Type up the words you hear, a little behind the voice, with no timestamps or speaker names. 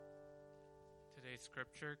Today's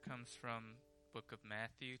scripture comes from book of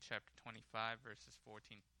Matthew, chapter 25, verses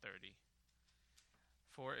 14 to 30.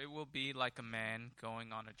 For it will be like a man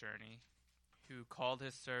going on a journey, who called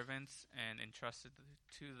his servants and entrusted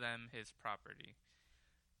to them his property.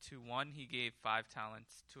 To one he gave 5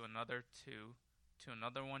 talents, to another 2, to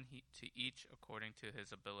another one to each according to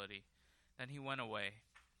his ability. Then he went away.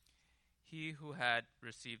 He who had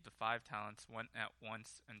received the 5 talents went at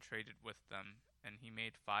once and traded with them, and he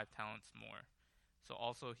made 5 talents more. So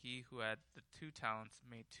also he who had the 2 talents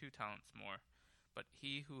made 2 talents more. But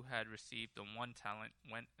he who had received the 1 talent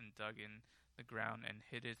went and dug in the ground and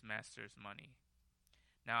hid his master's money.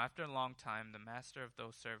 Now after a long time the master of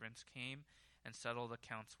those servants came and settled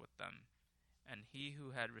accounts with them. And he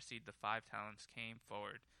who had received the 5 talents came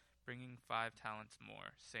forward, bringing 5 talents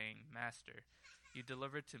more, saying, Master, you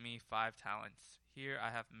delivered to me 5 talents. Here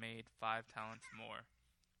I have made 5 talents more.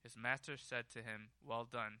 His master said to him, Well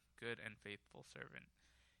done, good and faithful servant.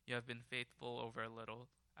 You have been faithful over a little.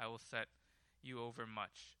 I will set you over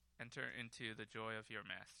much. Enter into the joy of your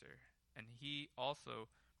master. And he also,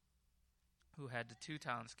 who had the 2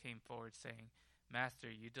 talents, came forward, saying, Master,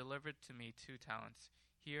 you delivered to me 2 talents.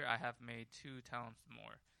 Here I have made 2 talents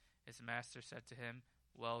more. His master said to him,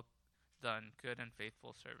 Well done, good and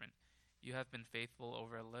faithful servant. You have been faithful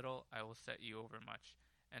over a little. I will set you over much.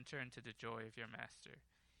 Enter into the joy of your master.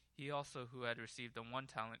 He also, who had received the 1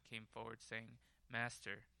 talent, came forward, saying,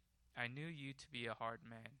 Master, I knew you to be a hard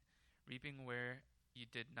man, reaping where you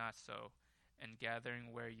did not sow, and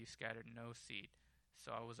gathering where you scattered no seed.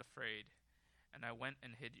 So I was afraid, and I went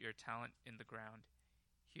and hid your talent in the ground.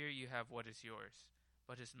 Here you have what is yours.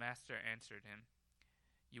 But his master answered him,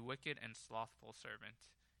 You wicked and slothful servant,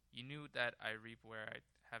 you knew that I reap where I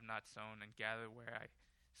have not sown, and gather where I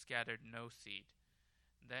scattered no seed.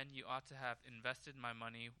 Then you ought to have invested my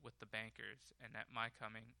money with the bankers, and at my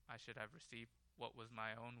coming I should have received what was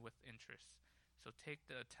my own with interest. So take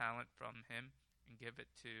the talent from him and give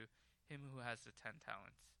it to him who has the 10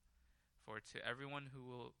 talents. For to everyone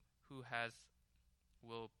who has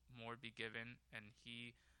will more be given, and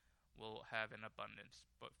he will have an abundance.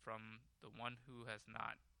 But from the one who has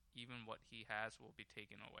not, even what he has will be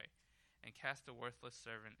taken away. And cast the worthless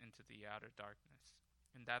servant into the outer darkness.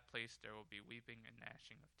 In that place there will be weeping and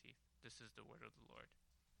gnashing of teeth. This is the word of the Lord.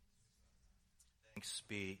 Thanks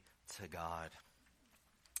be to God.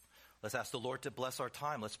 Let's ask the Lord to bless our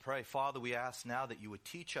time. Let's pray. Father, we ask now that you would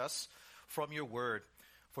teach us from your word.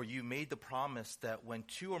 For you made the promise that when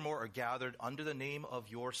 2 or more are gathered under the name of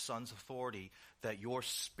your Son's authority, that your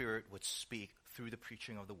Spirit would speak through the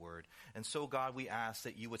preaching of the word. And so, God, we ask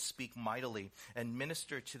that you would speak mightily and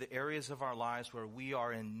minister to the areas of our lives where we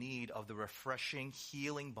are in need of the refreshing,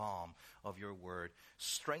 healing balm of your word.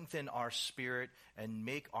 Strengthen our spirit and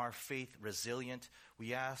make our faith resilient.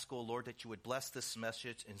 We ask, O Lord, that you would bless this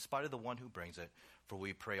message in spite of the one who brings it. For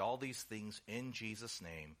we pray all these things in Jesus'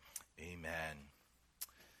 name. Amen.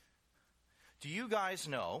 Do you guys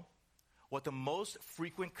know what the most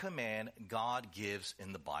frequent command God gives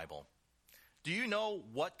in the Bible? Do you know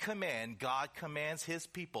what command God commands his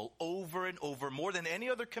people over and over, more than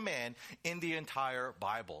any other command in the entire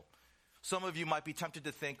Bible? Some of you might be tempted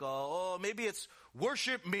to think, maybe it's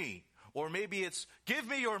worship me, or maybe it's give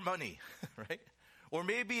me your money, right? Or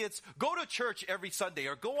maybe it's go to church every Sunday,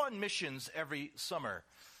 or go on missions every summer.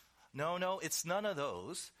 No, it's none of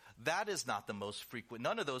those. That is not the most frequent.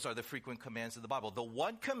 None of those are the frequent commands of the Bible. The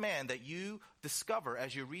one command that you discover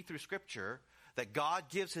as you read through Scripture that God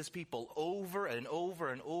gives his people over and over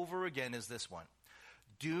and over again is this one.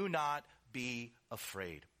 Do not be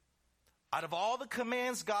afraid. Out of all the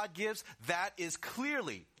commands God gives, that is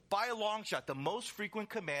clearly, by a long shot, the most frequent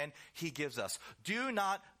command he gives us. Do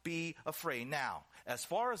not be afraid. Now, as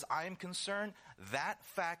far as I am concerned, that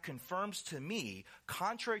fact confirms to me,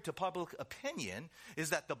 contrary to public opinion,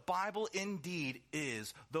 is that the Bible indeed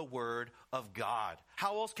is the Word of God.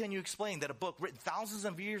 How else can you explain that a book written thousands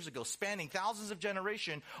of years ago, spanning thousands of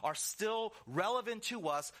generations, are still relevant to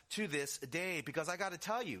us to this day? Because I got to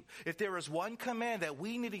tell you, if there is one command that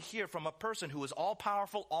we need to hear from a person who is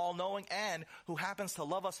all-powerful, all-knowing, and who happens to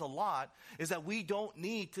love us a lot, is that we don't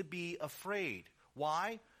need to be afraid.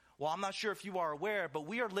 Why? Well, I'm not sure if you are aware, but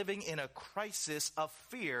we are living in a crisis of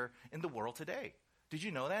fear in the world today. Did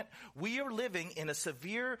you know that? We are living in a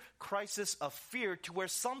severe crisis of fear to where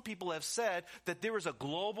some people have said that there is a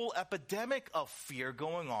global epidemic of fear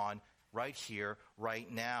going on right here, right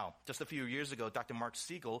now. Just a few years ago, Dr. Mark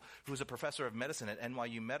Siegel, who's a professor of medicine at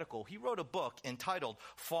NYU Medical, he wrote a book entitled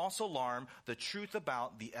False Alarm: The Truth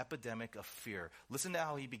About the Epidemic of Fear. Listen to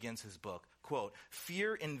how he begins his book. Quote,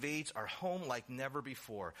 "Fear invades our home like never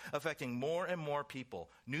before, affecting more and more people.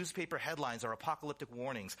 Newspaper headlines are apocalyptic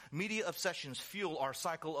warnings. Media obsessions fuel our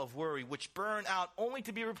cycle of worry, which burn out only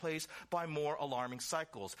to be replaced by more alarming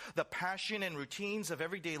cycles. The passion and routines of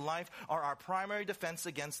everyday life are our primary defense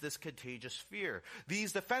against this contagious fear.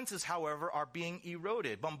 These defenses, however, are being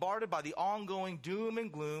eroded, bombarded by the ongoing doom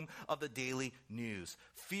and gloom of the daily news.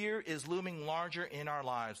 Fear is looming larger in our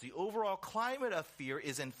lives. The overall climate of fear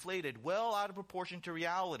is inflated well out of proportion to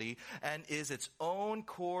reality and is its own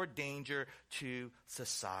core danger to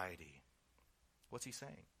society." What's he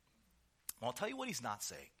saying? Well, I'll tell you what he's not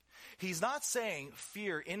saying. He's not saying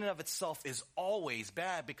fear in and of itself is always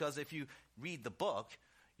bad, because if you read the book,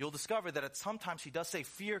 you'll discover that sometimes he does say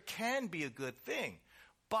fear can be a good thing.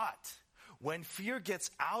 But when fear gets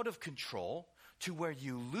out of control to where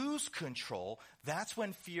you lose control, that's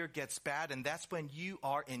when fear gets bad, and that's when you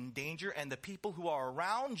are in danger, and the people who are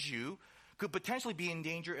around you could potentially be in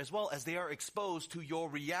danger as well, as they are exposed to your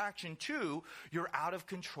reaction to your out of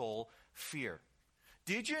control fear.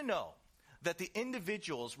 Did you know that the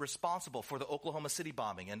individuals responsible for the Oklahoma City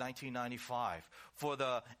bombing in 1995, for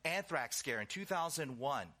the anthrax scare in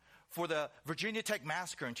 2001, for the Virginia Tech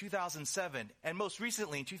massacre in 2007, and most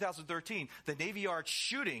recently in 2013, the Navy Yard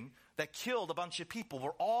shooting that killed a bunch of people,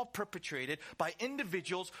 were all perpetrated by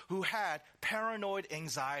individuals who had paranoid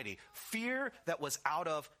anxiety, fear that was out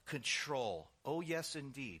of control. Oh, yes,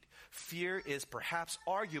 indeed. Fear is perhaps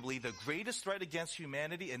arguably the greatest threat against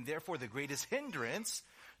humanity, and therefore the greatest hindrance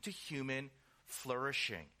to human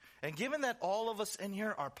flourishing. And given that all of us in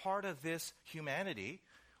here are part of this humanity,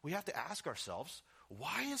 we have to ask ourselves,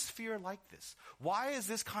 why is fear like this? Why is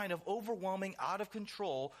this kind of overwhelming, out of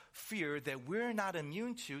control fear that we're not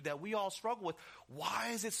immune to, that we all struggle with?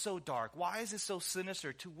 Why is it so dark? Why is it so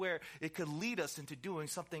sinister to where it could lead us into doing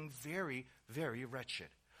something very, very wretched?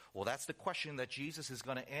 Well, that's the question that Jesus is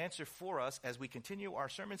going to answer for us as we continue our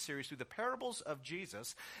sermon series through the parables of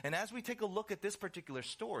Jesus. And as we take a look at this particular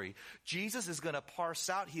story, Jesus is going to parse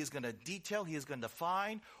out, he is going to detail, he is going to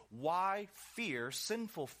define why fear,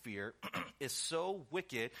 sinful fear, is so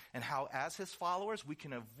wicked, and how as his followers we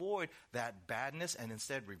can avoid that badness and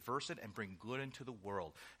instead reverse it and bring good into the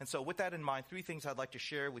world. And so with that in mind, three things I'd like to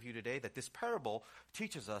share with you today that this parable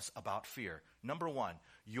teaches us about fear. Number one,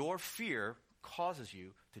 your fear causes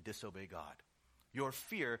you to disobey God. Your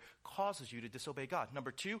fear causes you to disobey God.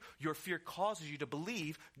 Number two, your fear causes you to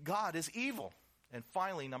believe God is evil. And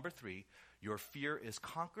finally, number three, your fear is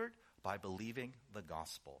conquered by believing the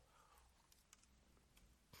gospel.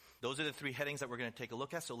 Those are the three headings that we're going to take a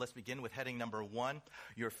look at. So let's begin with heading number one.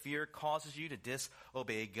 Your fear causes you to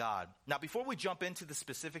disobey God. Now, before we jump into the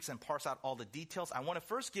specifics and parse out all the details, I want to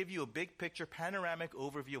first give you a big picture, panoramic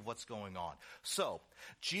overview of what's going on. So,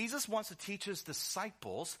 Jesus wants to teach his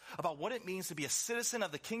disciples about what it means to be a citizen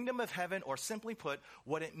of the kingdom of heaven, or simply put,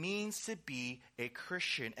 what it means to be a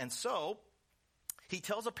Christian. And so, he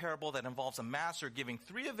tells a parable that involves a master giving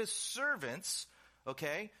three of his servants,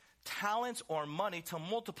 talents or money to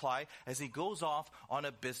multiply as he goes off on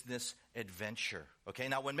a business adventure. Okay,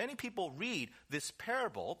 now when many people read this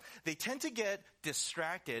parable, they tend to get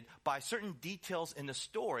distracted by certain details in the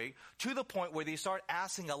story to the point where they start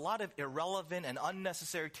asking a lot of irrelevant and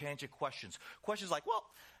unnecessary tangent questions. Questions like, well,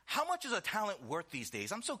 how much is a talent worth these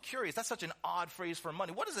days? I'm so curious. That's such an odd phrase for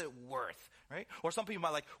money. What is it worth? Right? Or some people might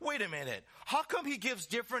like, wait a minute. How come he gives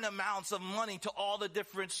different amounts of money to all the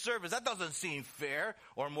different servants? That doesn't seem fair.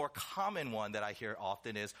 Or a more common one that I hear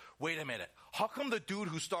often is, wait a minute. How come the dude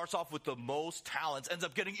who starts off with the most talents ends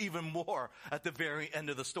up getting even more at the very end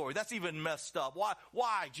of the story? That's even messed up.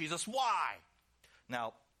 Why, Jesus? Why?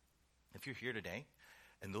 Now, if you're here today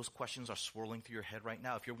and those questions are swirling through your head right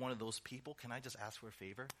now, if you're one of those people, can I just ask for a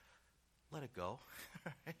favor? Let it go.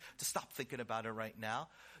 Just stop thinking about it right now.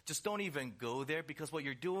 Just don't even go there, because what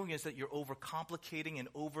you're doing is that you're overcomplicating and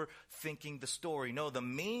overthinking the story. No, the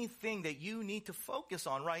main thing that you need to focus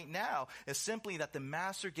on right now is simply that the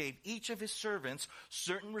master gave each of his servants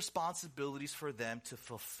certain responsibilities for them to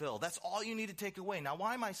fulfill. That's all you need to take away. Now,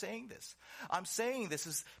 why am I saying this? I'm saying this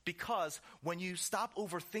is because when you stop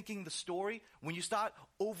overthinking the story, when you start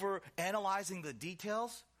overanalyzing the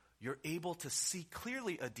details, you're able to see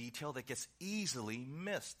clearly a detail that gets easily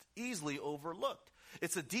missed, easily overlooked.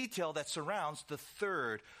 It's a detail that surrounds the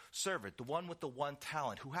third servant, the one with the one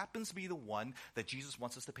talent, who happens to be the one that Jesus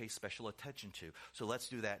wants us to pay special attention to. So let's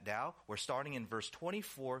do that now. We're starting in verse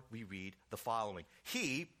 24. We read the following.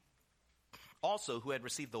 He, also, who had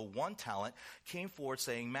received the 1 talent, came forward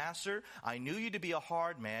saying, Master, I knew you to be a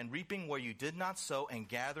hard man, reaping where you did not sow and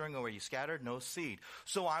gathering where you scattered no seed.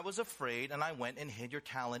 So I was afraid, and I went and hid your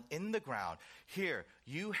talent in the ground. Here,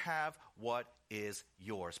 you have what is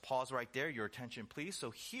yours. Pause right there. Your attention, please.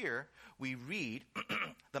 So here we read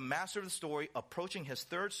the master of the story approaching his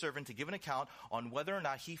third servant to give an account on whether or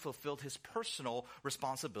not he fulfilled his personal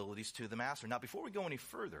responsibilities to the master. Now, before we go any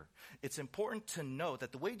further, it's important to note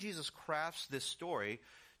that the way Jesus crafts this story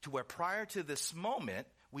to where prior to this moment,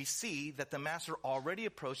 we see that the master already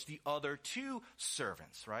approached the other 2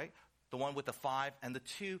 servants, right? The one with the 5 and the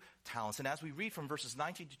 2 talents. And as we read from verses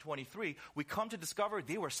 19 to 23, we come to discover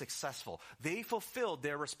they were successful. They fulfilled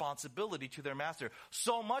their responsibility to their master,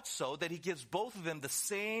 so much so that he gives both of them the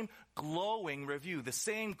same glowing review, the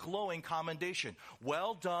same glowing commendation.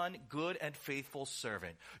 Well done, good and faithful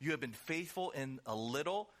servant. You have been faithful in a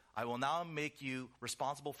little. I will now make you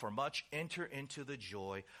responsible for much. Enter into the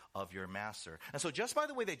joy of your master. And so just by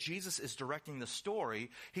the way that Jesus is directing the story,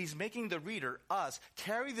 he's making the reader, us,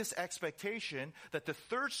 carry this expectation that the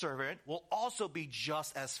third servant will also be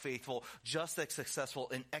just as faithful, just as successful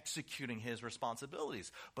in executing his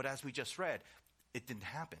responsibilities. But as we just read, it didn't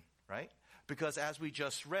happen, right? Because as we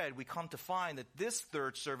just read, we come to find that this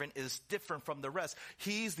third servant is different from the rest.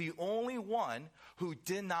 He's the only one who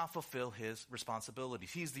did not fulfill his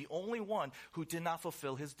responsibilities. He's the only one who did not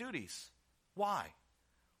fulfill his duties. Why?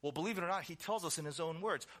 Well, believe it or not, he tells us in his own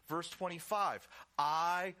words. Verse 25,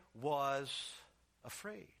 I was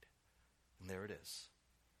afraid. And there it is.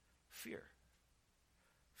 Fear.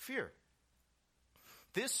 Fear.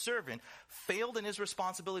 This servant failed in his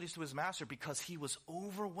responsibilities to his master because he was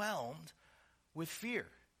overwhelmed with fear.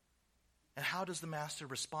 And how does the master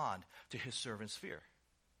respond to his servant's fear?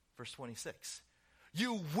 Verse 26.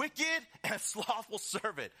 You wicked and slothful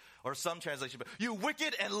servant. Or some translation, you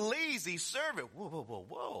wicked and lazy servant. Whoa, whoa, whoa,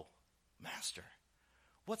 whoa. Master,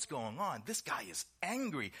 what's going on? This guy is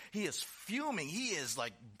angry. He is fuming. He is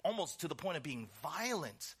like almost to the point of being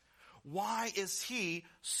violent. Why is he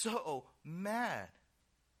so mad?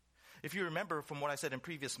 If you remember from what I said in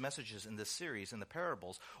previous messages in this series, in the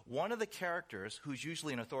parables, one of the characters who's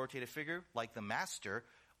usually an authoritative figure, like the master,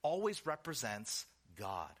 always represents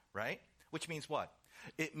God, right? Which means what?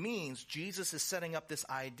 It means Jesus is setting up this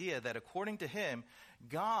idea that according to him,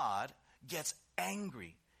 God gets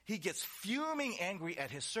angry. He gets fuming angry at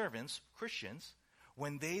his servants, Christians,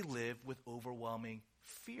 when they live with overwhelming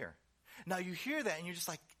fear. Now you hear that and you're just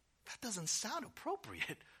like, that doesn't sound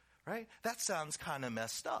appropriate, right? That sounds kind of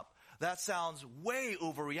messed up. That sounds way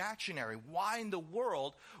overreactionary. Why in the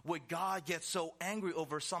world would God get so angry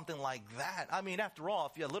over something like that? I mean, after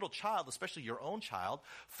all, if a little child, especially your own child,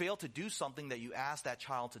 failed to do something that you asked that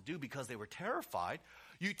child to do because they were terrified,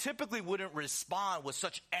 you typically wouldn't respond with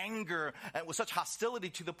such anger and with such hostility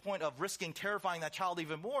to the point of risking terrifying that child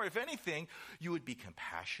even more. If anything, you would be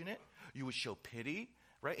compassionate. You would show pity.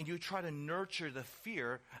 Right? And you try to nurture the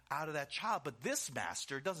fear out of that child. But this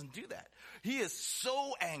master doesn't do that. He is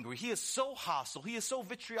so angry. He is so hostile. He is so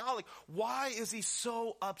vitriolic. Why is he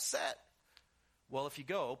so upset? Well, if you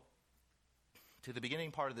go to the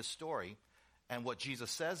beginning part of this story and what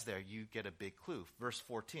Jesus says there, you get a big clue. Verse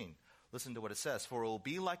 14. Listen to what it says. For it will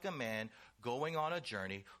be like a man going on a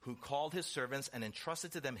journey who called his servants and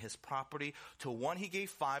entrusted to them his property. To one he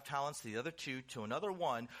gave 5 talents, to the other 2, to another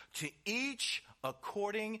 1, to each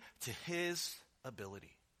according to his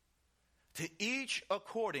ability. To each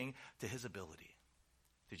according to his ability.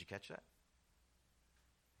 Did you catch that?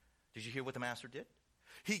 Did you hear what the master did?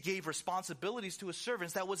 He gave responsibilities to his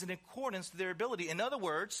servants that was in accordance to their ability. In other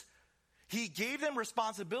words, he gave them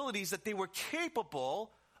responsibilities that they were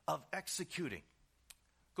capable of executing.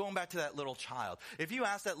 Going back to that little child. If you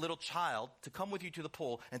ask that little child to come with you to the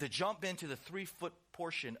pool and to jump into the 3-foot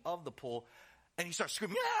portion of the pool, and he starts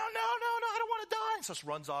screaming, no, I don't want to die, and just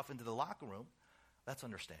runs off into the locker room, that's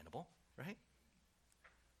understandable, right?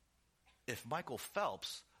 If Michael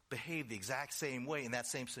Phelps behaved the exact same way in that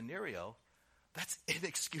same scenario, that's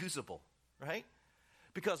inexcusable, right?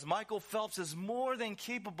 Because Michael Phelps is more than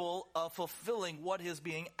capable of fulfilling what is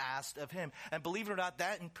being asked of him. And believe it or not,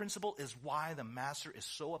 that in principle is why the master is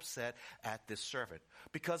so upset at this servant.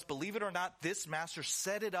 Because believe it or not, this master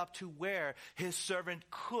set it up to where his servant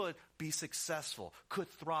could be successful, could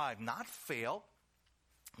thrive, not fail,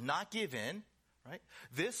 not give in, right?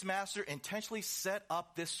 This master intentionally set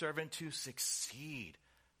up this servant to succeed,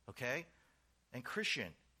 okay? And Christian,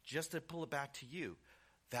 just to pull it back to you,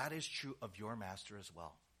 that is true of your master as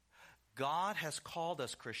well. God has called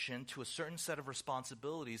us, Christian, to a certain set of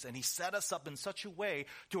responsibilities, and he set us up in such a way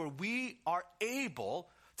to where we are able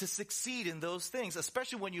to succeed in those things,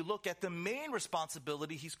 especially when you look at the main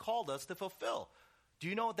responsibility he's called us to fulfill. Do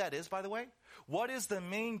you know what that is, by the way? What is the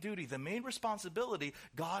main duty, the main responsibility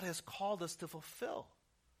God has called us to fulfill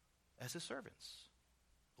as his servants?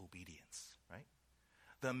 Obedience, right?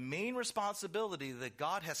 The main responsibility that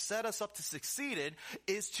God has set us up to succeed in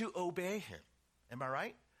is to obey him. Am I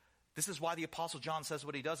right? This is why the Apostle John says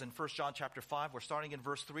what he does in 1 John chapter 5. We're starting in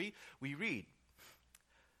verse 3. We read,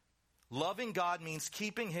 loving God means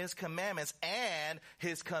keeping his commandments, and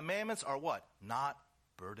his commandments are what? Not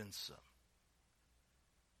burdensome.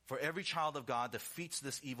 For every child of God defeats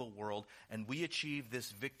this evil world, and we achieve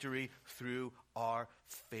this victory through our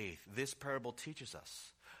faith. This parable teaches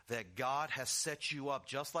us that God has set you up,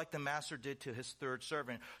 just like the master did to his third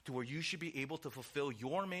servant, to where you should be able to fulfill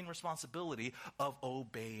your main responsibility of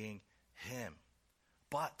obeying him.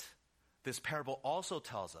 But this parable also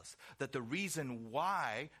tells us that the reason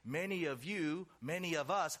why many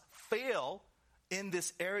of us fail in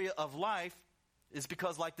this area of life is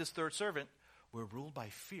because, like this third servant, we're ruled by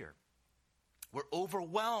fear. We're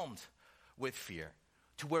overwhelmed with fear,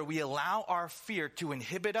 to where we allow our fear to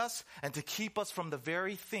inhibit us and to keep us from the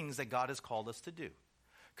very things that God has called us to do.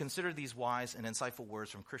 Consider these wise and insightful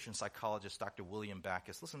words from Christian psychologist Dr. William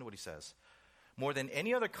Backus. Listen to what he says. More than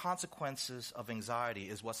any other consequences of anxiety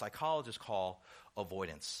is what psychologists call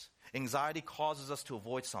avoidance. Anxiety causes us to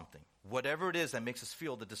avoid something, whatever it is that makes us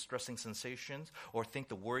feel the distressing sensations or think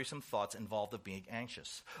the worrisome thoughts involved of being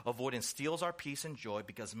anxious. Avoidance steals our peace and joy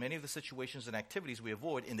because many of the situations and activities we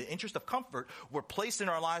avoid in the interest of comfort were placed in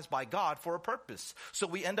our lives by God for a purpose. So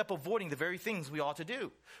we end up avoiding the very things we ought to do.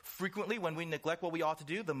 Frequently, when we neglect what we ought to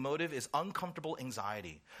do, the motive is uncomfortable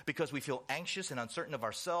anxiety. Because we feel anxious and uncertain of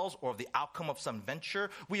ourselves or of the outcome of some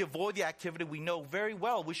venture, we avoid the activity we know very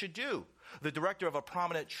well we should do. The director of a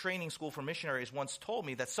prominent training school for missionaries once told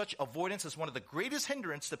me that such avoidance is one of the greatest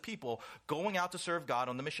hindrance to people going out to serve God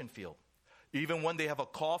on the mission field. Even when they have a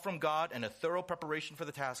call from God and a thorough preparation for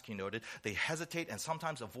the task, he noted, they hesitate and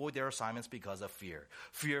sometimes avoid their assignments because of fear.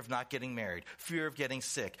 Fear of not getting married, fear of getting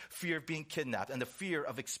sick, fear of being kidnapped, and the fear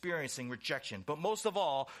of experiencing rejection. But most of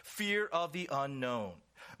all, fear of the unknown.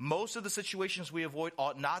 Most of the situations we avoid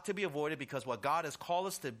ought not to be avoided because what God has called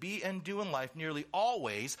us to be and do in life nearly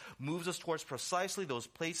always moves us towards precisely those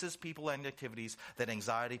places, people, and activities that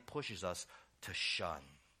anxiety pushes us to shun.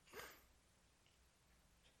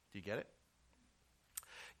 Do you get it?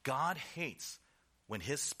 God hates when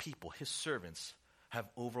his people, his servants, have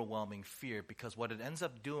overwhelming fear, because what it ends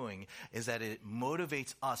up doing is that it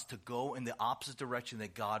motivates us to go in the opposite direction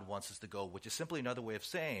that God wants us to go, which is simply another way of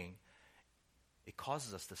saying it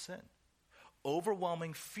causes us to sin.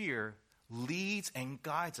 Overwhelming fear leads and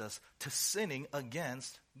guides us to sinning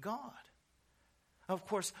against God. Of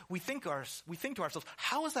course, we think to ourselves,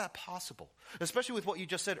 how is that possible? Especially with what you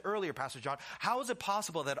just said earlier, Pastor John. How is it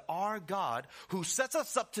possible that our God, who sets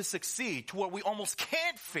us up to succeed, to where we almost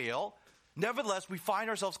can't fail, nevertheless, we find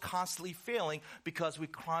ourselves constantly failing because we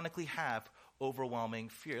chronically have overwhelming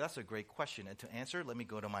fear? That's a great question. And to answer, let me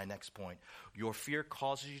go to my next point. Your fear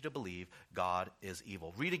causes you to believe God is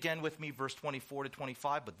evil. Read again with me verse 24 to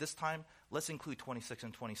 25, but this time, let's include 26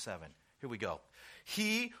 and 27. Here we go.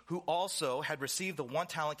 He who also had received the 1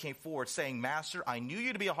 talent came forward, saying, Master, I knew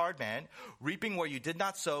you to be a hard man, reaping where you did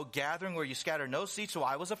not sow, gathering where you scattered no seed, so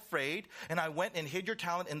I was afraid, and I went and hid your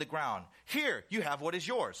talent in the ground. Here, you have what is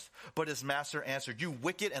yours. But his master answered, You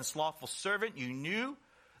wicked and slothful servant, you knew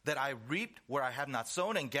that I reaped where I have not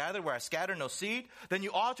sown and gathered where I scattered no seed? Then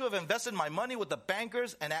you ought to have invested my money with the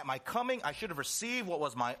bankers, and at my coming I should have received what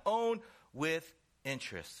was my own with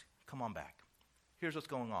interest. Come on back. Here's what's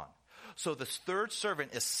going on. So this third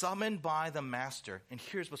servant is summoned by the master, and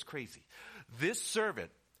here's what's crazy. This servant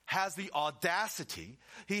has the audacity,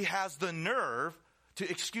 he has the nerve to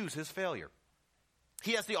excuse his failure.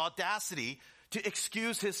 He has the audacity to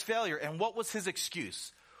excuse his failure. And what was his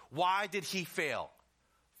excuse? Why did he fail?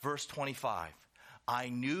 Verse 25, I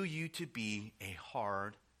knew you to be a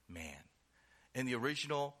hard man. In the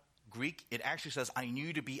original Greek, it actually says, I knew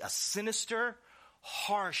you to be a sinister,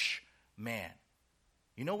 harsh man.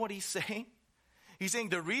 You know what he's saying? He's saying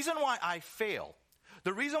the reason why I failed,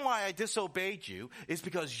 the reason why I disobeyed you is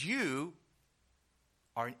because you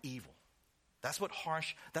are an evil. That's what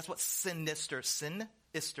sinister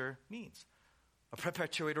means. A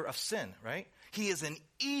perpetuator of sin, right? He is an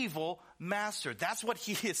evil master. That's what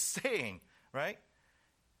he is saying, right?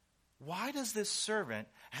 Why does this servant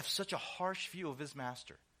have such a harsh view of his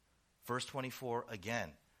master? Verse 24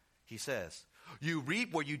 again, he says, You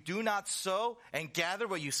reap where you do not sow and gather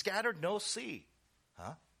where you scattered no seed.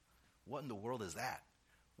 Huh? What in the world is that?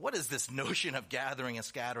 What is this notion of gathering and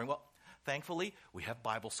scattering? Well, Thankfully, we have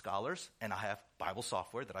Bible scholars, and I have Bible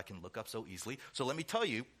software that I can look up so easily. So let me tell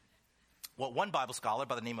you what one Bible scholar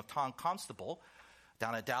by the name of Tom Constable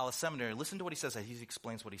down at Dallas Seminary, listen to what he says. He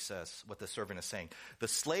explains what he says, what the servant is saying. The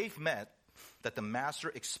slave meant that the master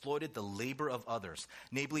exploited the labor of others,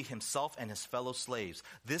 namely himself and his fellow slaves.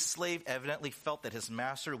 This slave evidently felt that his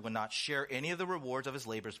master would not share any of the rewards of his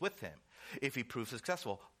labors with him if he proved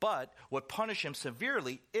successful, but would punish him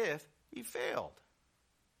severely if he failed.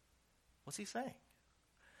 What's he saying?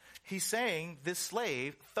 He's saying this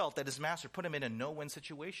slave felt that his master put him in a no-win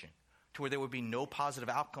situation to where there would be no positive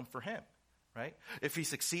outcome for him. Right? If he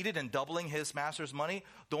succeeded in doubling his master's money,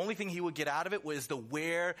 the only thing he would get out of it was the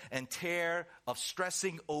wear and tear of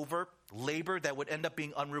stressing over labor that would end up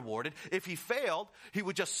being unrewarded. If he failed, he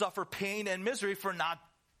would just suffer pain and misery for not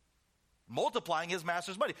multiplying his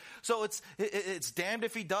master's money. So it's damned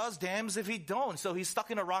if he does, damned if he don't. So he's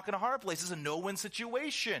stuck in a rock and a hard place. It's a no-win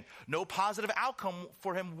situation. No positive outcome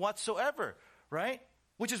for him whatsoever. Right?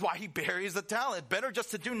 Which is why he buries the talent. Better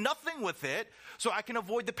just to do nothing with it so I can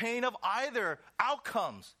avoid the pain of either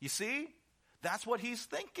outcomes. You see? That's what he's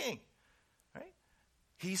thinking. Right?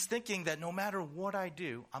 He's thinking that no matter what I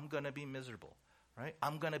do, I'm going to be miserable. Right?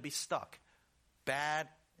 I'm going to be stuck. Bad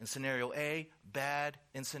in scenario A, bad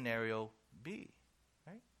in scenario B.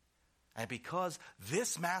 Right? And because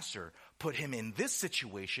this master put him in this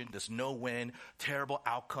situation, this no-win, terrible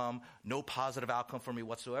outcome, no positive outcome for me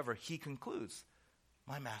whatsoever, he concludes,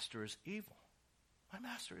 my master is evil. My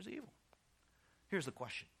master is evil. Here's the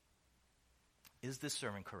question. Is this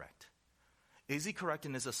servant correct? Is he correct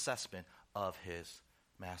in his assessment of his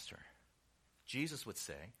master? Jesus would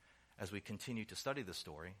say, as we continue to study the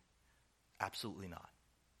story, absolutely not.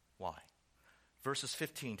 Why? Verses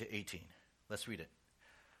 15 to 18. Let's read it.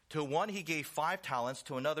 To one he gave 5 talents,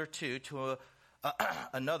 to another 2, to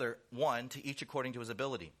another 1, to each according to his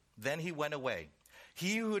ability. Then he went away.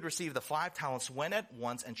 He who had received the 5 talents went at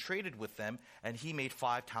once and traded with them, and he made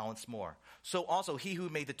 5 talents more. So also he who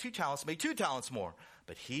made the 2 talents made 2 talents more.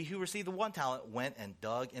 But he who received the 1 talent went and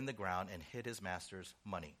dug in the ground and hid his master's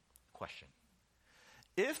money. Question.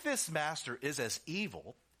 If this master is as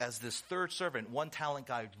evil as this third servant, 1 talent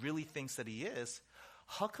guy, really thinks that he is,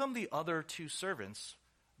 how come the other 2 servants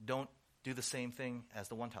don't do the same thing as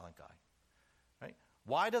the 1 talent guy? Right?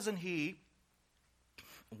 Why doesn't he...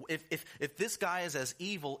 If this guy is as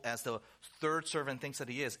evil as the third servant thinks that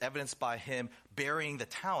he is, evidenced by him burying the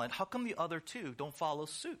talent, how come the other 2 don't follow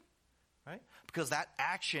suit? Right? Because that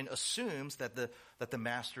action assumes that the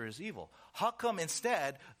master is evil. How come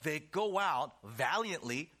instead they go out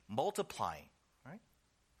valiantly multiplying? Right?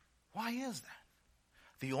 Why is that?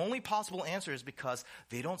 The only possible answer is because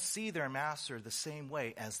they don't see their master the same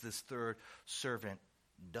way as this third servant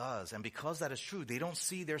does. And because that is true, they don't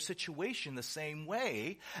see their situation the same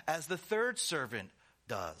way as the third servant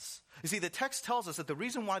does. You see, the text tells us that the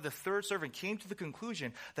reason why the third servant came to the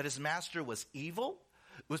conclusion that his master was evil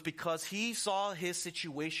was because he saw his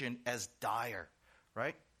situation as dire,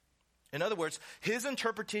 right? In other words, his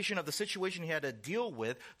interpretation of the situation he had to deal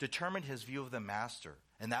with determined his view of the master.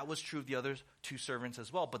 And that was true of the other 2 servants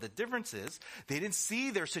as well. But the difference is they didn't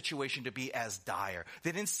see their situation to be as dire.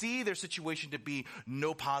 They didn't see their situation to be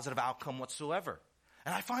no positive outcome whatsoever.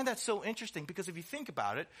 And I find that so interesting because if you think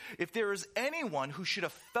about it, if there is anyone who should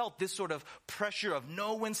have felt this sort of pressure of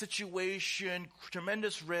no-win situation,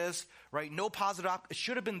 tremendous risk, right, no positive outcome, it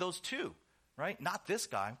should have been those 2, right? Not this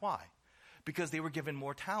guy. Why? Because they were given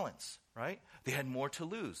more talents, right? They had more to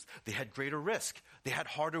lose. They had greater risk. They had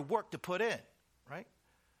harder work to put in, right?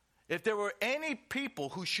 If there were any people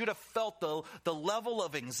who should have felt the level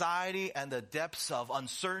of anxiety and the depths of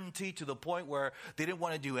uncertainty to the point where they didn't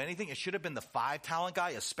want to do anything, it should have been the 5 talent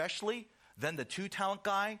guy especially, then the 2 talent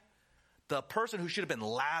guy. The person who should have been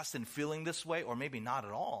last in feeling this way, or maybe not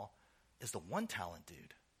at all, is the 1 talent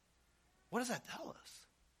dude. What does that tell us?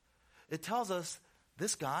 It tells us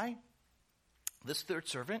this guy, this third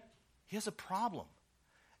servant, he has a problem.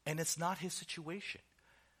 And it's not his situation.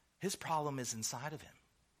 His problem is inside of him.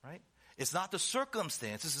 Right? It's not the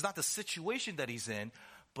circumstances, it's not the situation that he's in,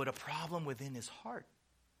 but a problem within his heart.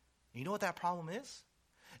 You know what that problem is?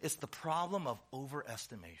 It's the problem of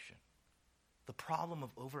overestimation. The problem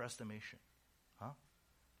of overestimation. Huh?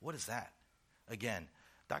 What is that? Again,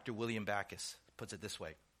 Dr. William Backus puts it this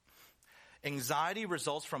way. Anxiety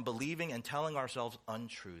results from believing and telling ourselves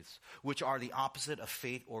untruths, which are the opposite of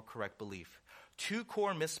faith or correct belief. 2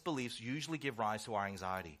 core misbeliefs usually give rise to our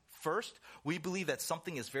anxiety. First, we believe that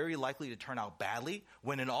something is very likely to turn out badly,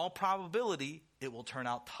 when in all probability, it will turn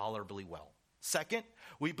out tolerably well. Second,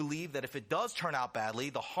 we believe that if it does turn out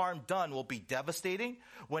badly, the harm done will be devastating,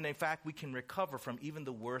 when in fact we can recover from even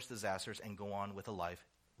the worst disasters and go on with a life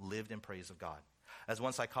lived in praise of God. As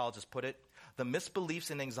one psychologist put it, the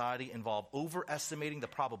misbeliefs and anxiety involve overestimating the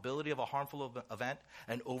probability of a harmful event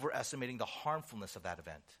and overestimating the harmfulness of that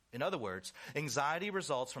event. In other words, anxiety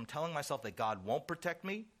results from telling myself that God won't protect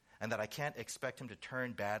me and that I can't expect him to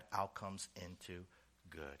turn bad outcomes into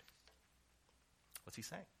good. What's he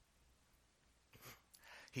saying?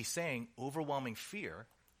 He's saying overwhelming fear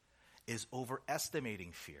is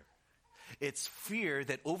overestimating fear. It's fear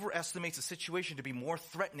that overestimates a situation to be more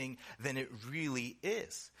threatening than it really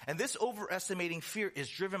is. And this overestimating fear is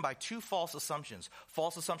driven by two false assumptions.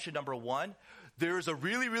 False assumption number one, there is a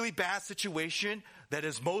really, really bad situation that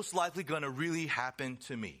is most likely going to really happen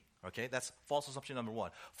to me. Okay, that's false assumption number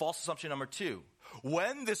one. False assumption number two,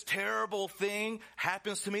 when this terrible thing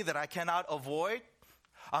happens to me that I cannot avoid,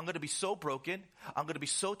 I'm going to be so broken, I'm going to be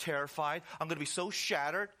so terrified, I'm going to be so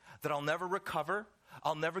shattered that I'll never recover,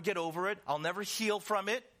 I'll never get over it, I'll never heal from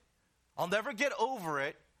it, I'll never get over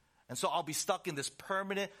it, and so I'll be stuck in this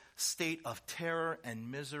permanent state of terror and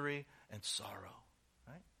misery and sorrow.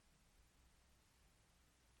 Right?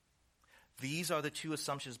 These are the two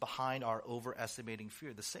assumptions behind our overestimating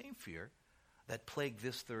fear, the same fear that plagued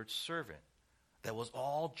this third servant, that was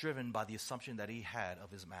all driven by the assumption that he had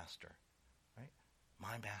of his master.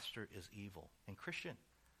 My master is evil. And Christian,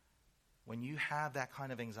 when you have that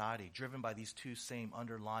kind of anxiety driven by these two same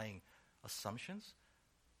underlying assumptions,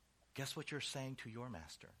 guess what you're saying to your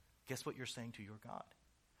master? Guess what you're saying to your God?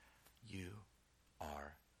 You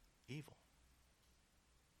are evil.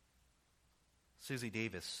 Susie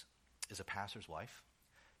Davis is a pastor's wife.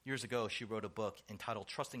 Years ago, she wrote a book entitled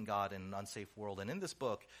Trusting God in an Unsafe World. And in this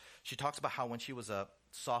book, she talks about how when she was a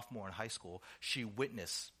sophomore in high school, she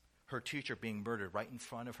witnessed her teacher being murdered right in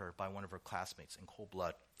front of her by one of her classmates in cold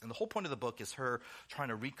blood. And the whole point of the book is her trying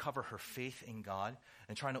to recover her faith in God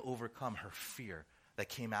and trying to overcome her fear that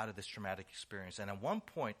came out of this traumatic experience. And at one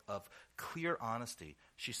point of clear honesty,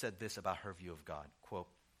 she said this about her view of God, quote,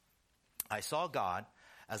 I saw God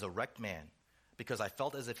as a wrecked man because I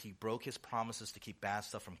felt as if he broke his promises to keep bad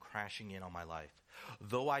stuff from crashing in on my life.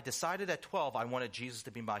 Though I decided at 12 I wanted Jesus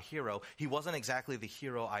to be my hero, he wasn't exactly the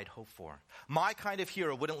hero I'd hoped for. My kind of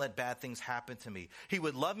hero wouldn't let bad things happen to me. He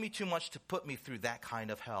would love me too much to put me through that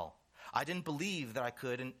kind of hell. I didn't believe that I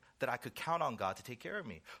could count on God to take care of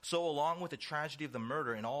me. So along with the tragedy of the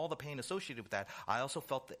murder and all the pain associated with that, I also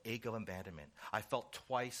felt the ache of abandonment. I felt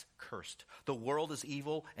twice cursed. The world is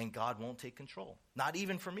evil and God won't take control. Not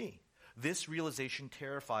even for me. This realization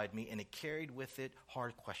terrified me, and it carried with it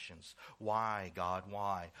hard questions. Why, God,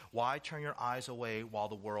 why? Why turn your eyes away while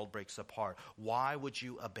the world breaks apart? Why would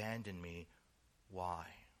you abandon me? Why?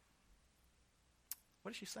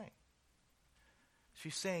 What is she saying?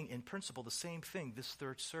 She's saying, in principle, the same thing this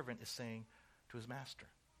third servant is saying to his master.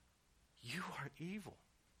 You are evil.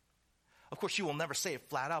 Of course, she will never say it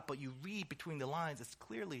flat out, but you read between the lines. It's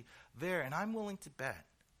clearly there, and I'm willing to bet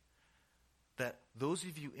that those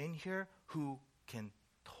of you in here who can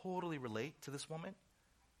totally relate to this woman,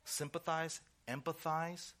 sympathize,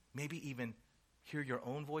 empathize, maybe even hear your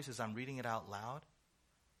own voice as I'm reading it out loud,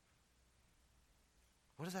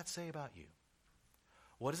 what does that say about you?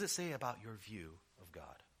 What does it say about your view of God?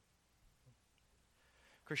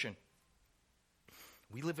 Christian,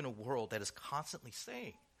 we live in a world that is constantly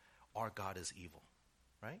saying our God is evil,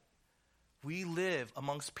 right? We live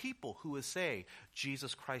amongst people who would say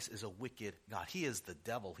Jesus Christ is a wicked God. He is the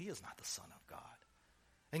devil. He is not the Son of God.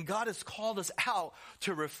 And God has called us out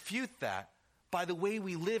to refute that by the way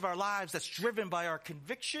we live our lives that's driven by our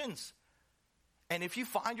convictions. And if you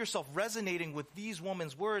find yourself resonating with these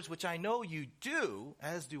women's words, which I know you do,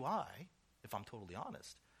 as do I, if I'm totally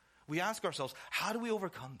honest, we ask ourselves, how do we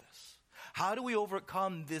overcome this? How do we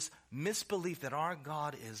overcome this misbelief that our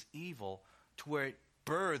God is evil to where it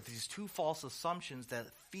birth these two false assumptions that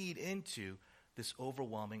feed into this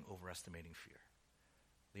overwhelming, overestimating fear?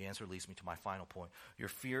 The answer leads me to my final point. Your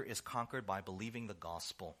fear is conquered by believing the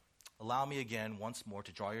gospel. Allow me again, once more,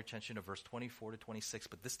 to draw your attention to verse 24 to 26,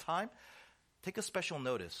 but this time, take a special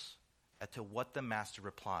notice as to what the master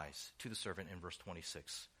replies to the servant in verse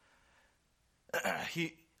 26.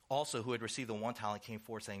 He also, who had received the 1 talent, came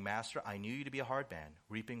forward saying, Master, I knew you to be a hard man,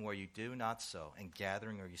 reaping where you do not sow, and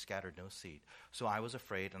gathering where you scattered no seed. So I was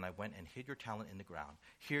afraid, and I went and hid your talent in the ground.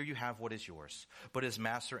 Here you have what is yours. But his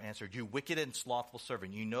master answered, You wicked and slothful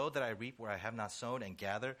servant, you know that I reap where I have not sown, and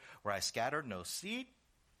gather where I scattered no seed?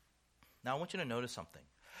 Now I want you to notice something.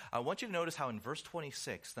 I want you to notice how in verse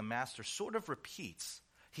 26, the master sort of repeats,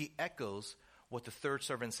 he echoes what the third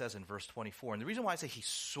servant says in verse 24. And the reason why I say he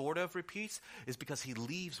sort of repeats is because he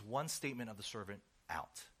leaves one statement of the servant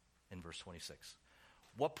out in verse 26.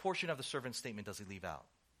 What portion of the servant's statement does he leave out?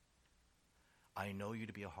 I know you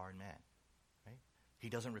to be a hard man. Right? He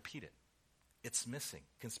doesn't repeat it. It's missing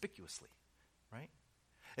conspicuously. Right?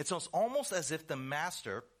 It's almost as if the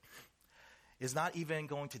master is not even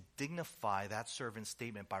going to dignify that servant's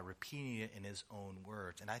statement by repeating it in his own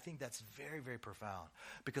words. And I think that's very, very profound.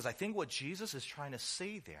 Because I think what Jesus is trying to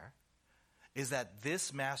say there is that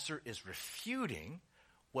this master is refuting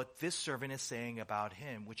what this servant is saying about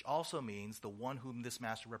him, which also means the one whom this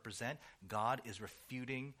master represents, God is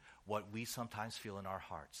refuting what we sometimes feel in our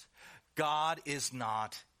hearts. God is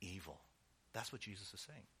not evil. That's what Jesus is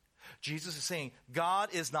saying. Jesus is saying God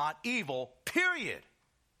is not evil, period.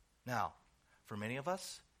 Now, for many of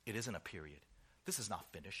us, it isn't a period. This is not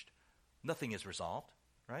finished. Nothing is resolved,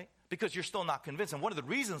 right? Because you're still not convinced. And one of the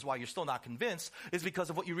reasons why you're still not convinced is because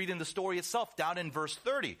of what you read in the story itself down in verse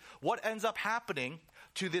 30. What ends up happening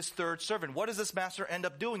to this third servant? What does this master end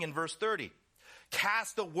up doing in verse 30?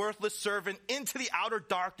 Cast the worthless servant into the outer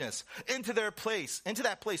darkness, into that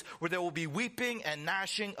place where there will be weeping and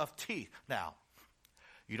gnashing of teeth. Now,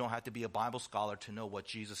 you don't have to be a Bible scholar to know what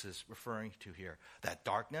Jesus is referring to here. That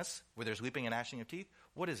darkness, where there's weeping and gnashing of teeth,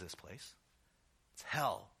 what is this place? It's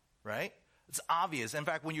hell, right? It's obvious. In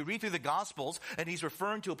fact, when you read through the Gospels, and he's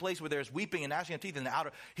referring to a place where there's weeping and gnashing of teeth in the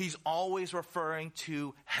outer, he's always referring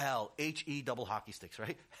to hell. H-E double hockey sticks,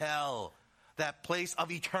 right? Hell. That place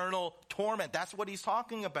of eternal torment. That's what he's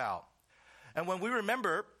talking about. And when we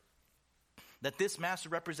remember that this master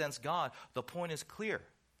represents God, the point is clear.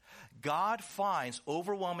 God finds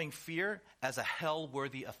overwhelming fear as a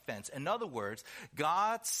hell-worthy offense. In other words,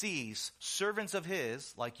 God sees servants of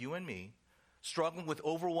his, like you and me, struggling with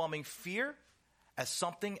overwhelming fear as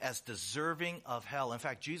something as deserving of hell. In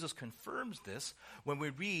fact, Jesus confirms this when we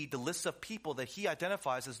read the list of people that he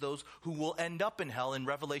identifies as those who will end up in hell in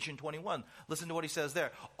Revelation 21. Listen to what he says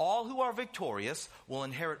there. All who are victorious will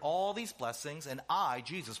inherit all these blessings, and I,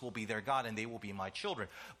 Jesus, will be their God, and they will be my children.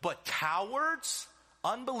 But cowards,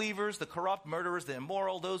 unbelievers, the corrupt, murderers, the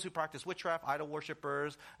immoral, those who practice witchcraft, idol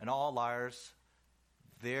worshippers, and all liars,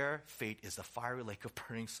 their fate is the fiery lake of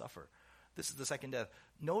burning sulfur. This is the second death.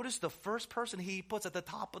 Notice the first person he puts at the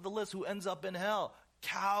top of the list who ends up in hell.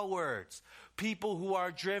 Cowards. People who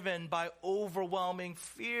are driven by overwhelming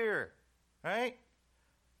fear. Right?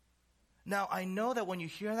 Now, I know that when you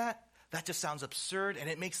hear that, that just sounds absurd, and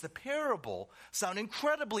it makes the parable sound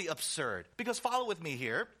incredibly absurd. Because follow with me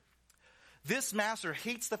here. This master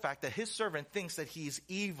hates the fact that his servant thinks that he's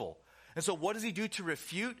evil. And so what does he do to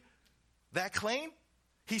refute that claim?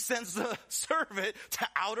 He sends the servant to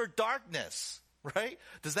outer darkness, right?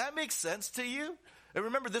 Does that make sense to you? And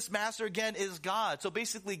remember, this master, again, is God. So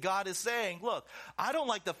basically, God is saying, look, I don't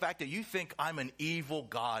like the fact that you think I'm an evil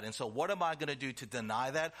God. And so what am I going to do to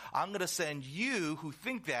deny that? I'm going to send you who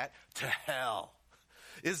think that to hell.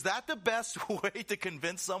 Is that the best way to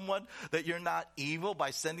convince someone that you're not evil,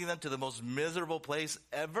 by sending them to the most miserable place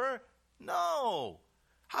ever? No.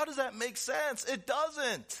 How does that make sense? It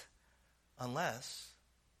doesn't. Unless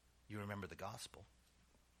you remember the gospel.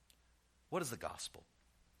 What is the gospel?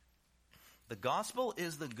 The gospel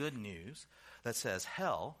is the good news that says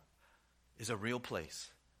hell is a real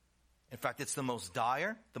place. In fact, it's the most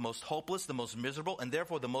dire, the most hopeless, the most miserable, and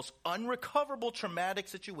therefore the most unrecoverable traumatic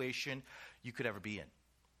situation you could ever be in.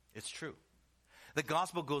 It's true. The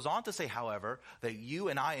gospel goes on to say, however, that you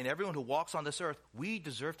and I and everyone who walks on this earth, we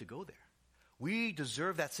deserve to go there. We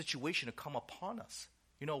deserve that situation to come upon us.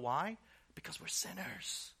 You know why? Because we're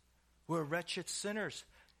sinners. We're wretched sinners.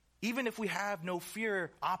 Even if we have no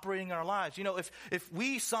fear operating in our lives. You know, if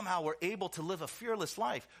we somehow were able to live a fearless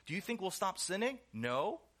life, do you think we'll stop sinning?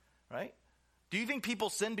 No. Right? Do you think people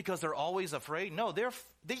sin because they're always afraid? No,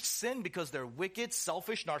 they sin because they're wicked,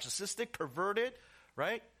 selfish, narcissistic, perverted,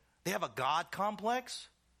 right? They have a God complex.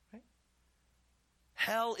 Right?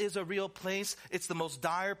 Hell is a real place. It's the most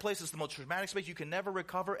dire place. It's the most traumatic space you can never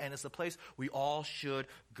recover, and it's the place we all should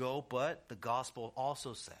go. But the gospel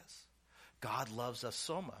also says God loves us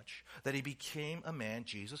so much that he became a man,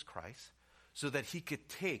 Jesus Christ, so that he could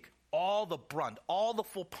take all the brunt, all the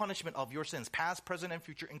full punishment of your sins, past, present, and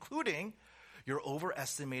future, including your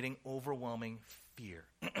overestimating, overwhelming fear.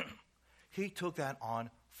 He took that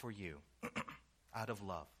on for you out of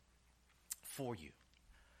love for you.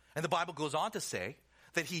 And the Bible goes on to say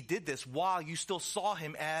that he did this while you still saw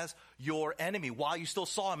him as your enemy, while you still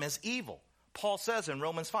saw him as evil. Paul says in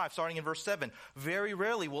Romans 5, starting in verse 7, very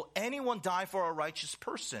rarely will anyone die for a righteous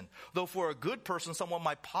person, though for a good person someone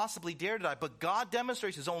might possibly dare to die. But God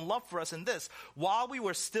demonstrates his own love for us in this: while we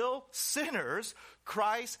were still sinners,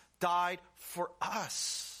 Christ died for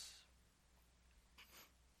us.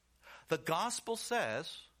 The gospel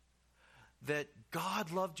says that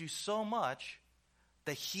God loved you so much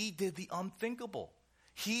that he did the unthinkable.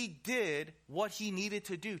 He did what he needed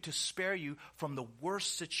to do to spare you from the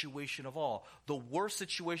worst situation of all. The worst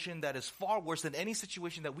situation that is far worse than any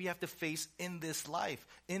situation that we have to face in this life,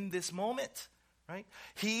 in this moment, right?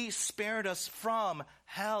 He spared us from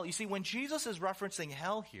hell. You see, when Jesus is referencing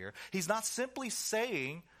hell here, he's not simply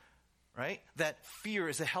saying, right, that fear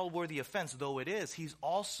is a hell-worthy offense, though it is. He's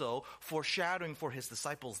also foreshadowing for his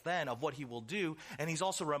disciples then of what he will do, and he's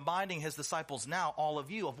also reminding his disciples now, all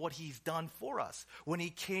of you, of what he's done for us when he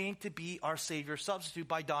came to be our Savior substitute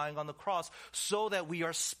by dying on the cross so that we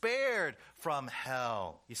are spared from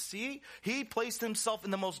hell. You see? He placed himself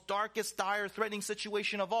in the most darkest, dire, threatening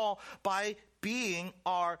situation of all by being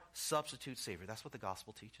our substitute Savior. That's what the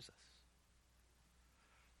gospel teaches us.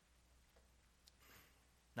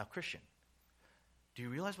 Now, Christian, do you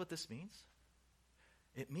realize what this means?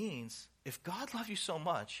 It means if God loved you so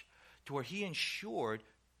much to where he ensured,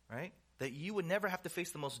 right, that you would never have to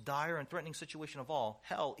face the most dire and threatening situation of all,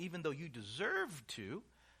 hell, even though you deserve to,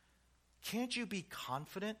 can't you be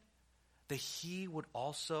confident that he would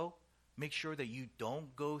also make sure that you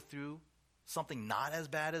don't go through something not as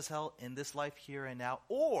bad as hell in this life here and now?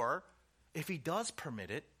 Or, if he does permit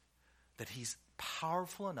it, that he's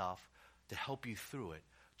powerful enough to help you through it,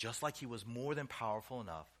 just like he was more than powerful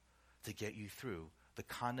enough to get you through the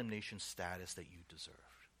condemnation status that you deserved.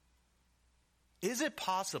 Is it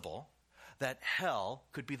possible that hell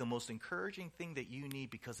could be the most encouraging thing that you need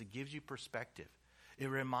because it gives you perspective? It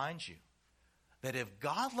reminds you that if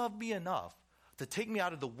God loved me enough to take me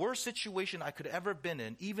out of the worst situation I could ever have been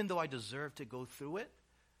in, even though I deserved to go through it,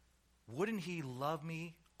 wouldn't he love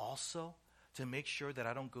me also to make sure that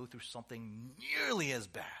I don't go through something nearly as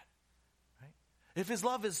bad? If his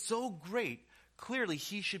love is so great, clearly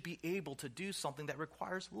he should be able to do something that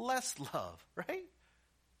requires less love, right?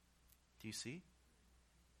 Do you see?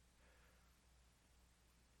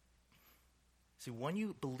 See, when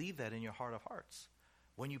you believe that in your heart of hearts,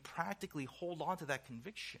 when you practically hold on to that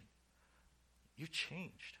conviction, you're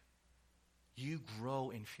changed. You grow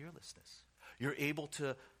in fearlessness. You're able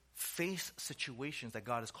to face situations that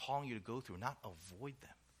God is calling you to go through, not avoid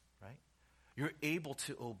them, right? You're able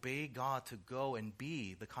to obey God, to go and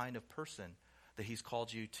be the kind of person that he's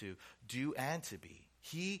called you to do and to be.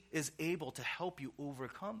 He is able to help you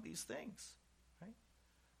overcome these things, right?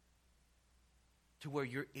 To where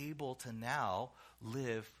you're able to now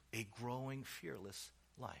live a growing, fearless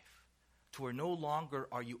life. To where no longer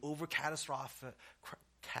are you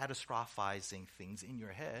catastrophizing things in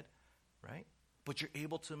your head, right? But you're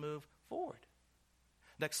able to move forward.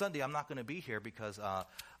 Next Sunday, I'm not going to be here because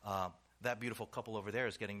that beautiful couple over there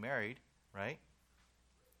is getting married, right?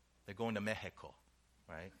 They're going to Mexico,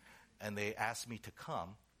 right? And they asked me to come.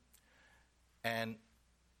 And,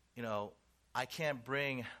 you know, I can't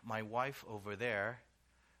bring my wife over there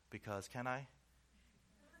because, can I?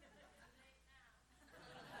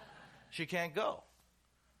 She can't go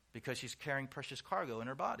because she's carrying precious cargo in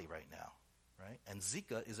her body right now, right? And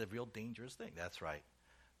Zika is a real dangerous thing. That's right.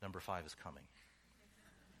 Number 5 is coming.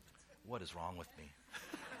 What is wrong with me?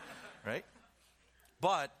 Right?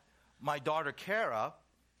 But my daughter Kara,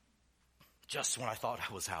 just when I thought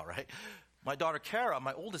I was out, right? My daughter Kara,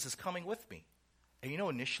 my oldest, is coming with me. And you know,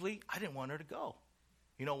 initially, I didn't want her to go.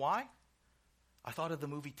 You know why? I thought of the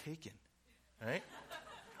movie Taken, right?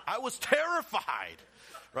 I was terrified,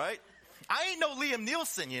 right? I ain't no Liam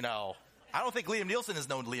Neeson, you know. I don't think Liam Neeson is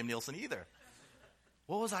known Liam Neeson either.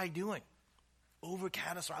 What was I doing?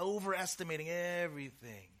 Overestimating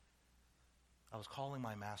everything. I was calling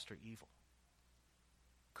my master evil.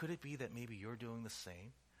 Could it be that maybe you're doing the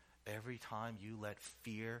same every time you let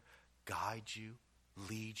fear guide you,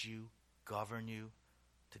 lead you, govern you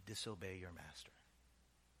to disobey your master?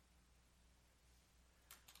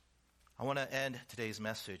 I want to end today's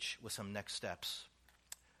message with some next steps.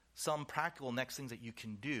 Some practical next things that you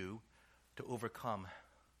can do to overcome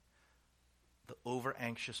the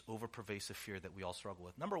over-anxious, over-pervasive fear that we all struggle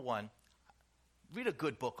with. Number 1, read a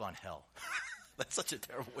good book on hell. That's such a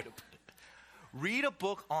terrible way to put it. Read a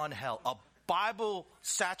book on hell, a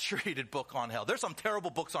Bible-saturated book on hell. There's some terrible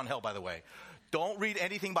books on hell, by the way. Don't read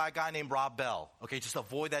anything by a guy named Rob Bell. Okay, just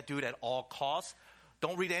avoid that dude at all costs.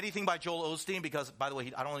 Don't read anything by Joel Osteen because, by the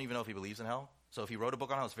way, I don't even know if he believes in hell. So if he wrote a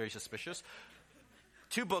book on hell, it's very suspicious.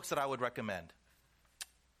 2 books that I would recommend.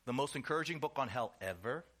 the most encouraging book on hell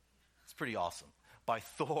ever. It's pretty awesome. By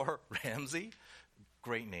Thor Ramsey.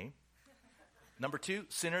 Great name. Number 2,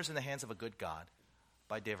 Sinners in the Hands of a Good God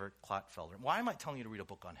by David Klotfelder. Why am I telling you to read a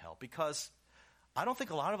book on hell? Because I don't think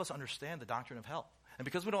a lot of us understand the doctrine of hell. And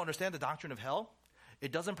because we don't understand the doctrine of hell,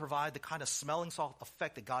 it doesn't provide the kind of smelling salt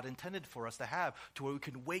effect that God intended for us to have, to where we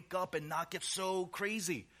can wake up and not get so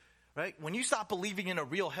crazy. Right? When you stop believing in a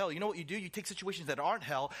real hell, you know what you do? You take situations that aren't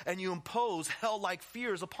hell and you impose hell-like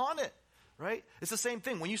fears upon it. Right? It's the same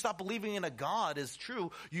thing. When you stop believing in a God is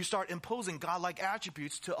true, you start imposing God-like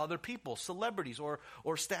attributes to other people, celebrities or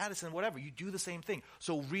status and whatever. You do the same thing.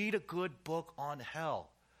 So read a good book on hell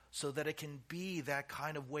so that it can be that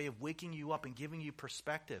kind of way of waking you up and giving you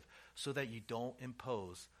perspective so that you don't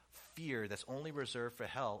impose fear that's only reserved for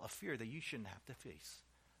hell, a fear that you shouldn't have to face.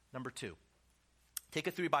 Number 2. Take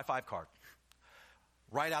a 3x5 card.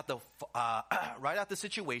 Write out the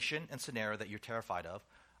situation and scenario that you're terrified of.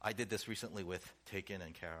 I did this recently with Taken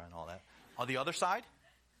and Kara and all that. On the other side,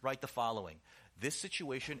 write the following. This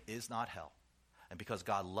situation is not hell. And because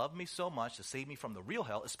God loved me so much to save me from the real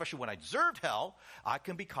hell, especially when I deserved hell, I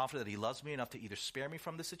can be confident that he loves me enough to either spare me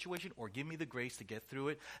from this situation or give me the grace to get through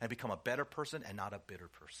it and become a better person and not a bitter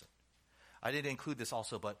person. I didn't include this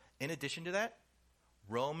also, but in addition to that,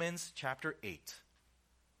 Romans chapter 8.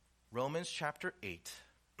 Romans chapter 8.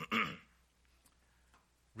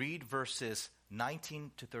 Read verses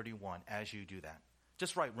 19 to 31 as you do that.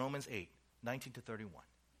 Just write Romans 8, 19 to 31.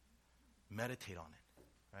 Meditate on it,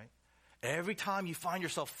 right? Every time you find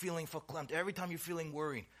yourself feeling verklempt, every time you're feeling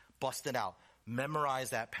worried, bust it out.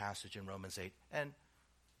 Memorize that passage in Romans 8 and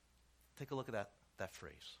take a look at that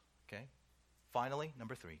phrase, okay? Finally,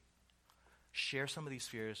 number 3, share some of these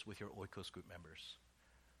fears with your Oikos group members.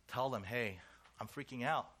 Tell them, hey, I'm freaking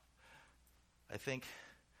out. I think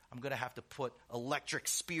I'm going to have to put electric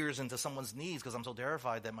spears into someone's knees because I'm so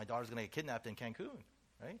terrified that my daughter's going to get kidnapped in Cancun,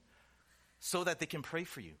 right? So that they can pray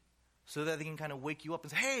for you. So that they can kind of wake you up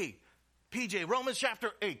and say, hey, PJ, Romans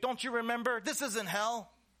chapter 8, don't you remember? This isn't hell.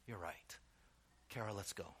 You're right. Kara,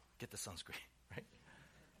 let's go. Get the sunscreen, right?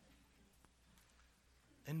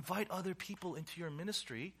 Invite other people into your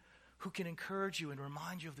ministry who can encourage you and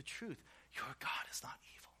remind you of the truth. Your God is not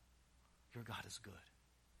evil. Your God is good.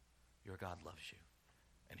 Your God loves you.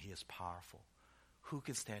 And he is powerful. Who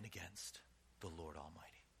can stand against the Lord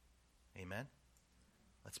Almighty? Amen?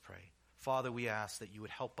 Let's pray. Father, we ask that you would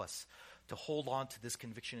help us to hold on to this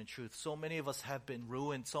conviction and truth. So many of us have been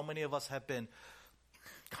ruined. So many of us have been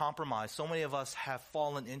compromised. So many of us have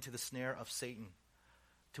fallen into the snare of Satan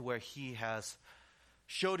to where he has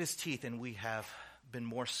showed his teeth and we have been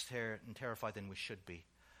more scared and terrified than we should be.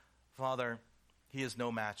 Father, he is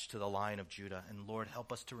no match to the Lion of Judah. And Lord,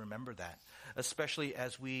 help us to remember that, especially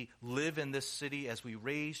as we live in this city, as we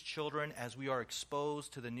raise children, as we are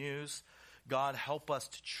exposed to the news. God, help us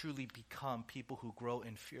to truly become people who grow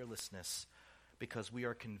in fearlessness because we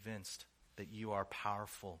are convinced that you are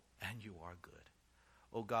powerful and you are good.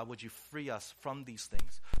 Oh God, would you free us from these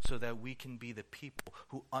things so that we can be the people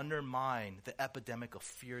who undermine the epidemic of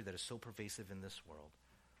fear that is so pervasive in this world.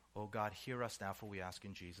 Oh God, hear us now, for we ask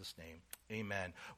in Jesus' name. Amen.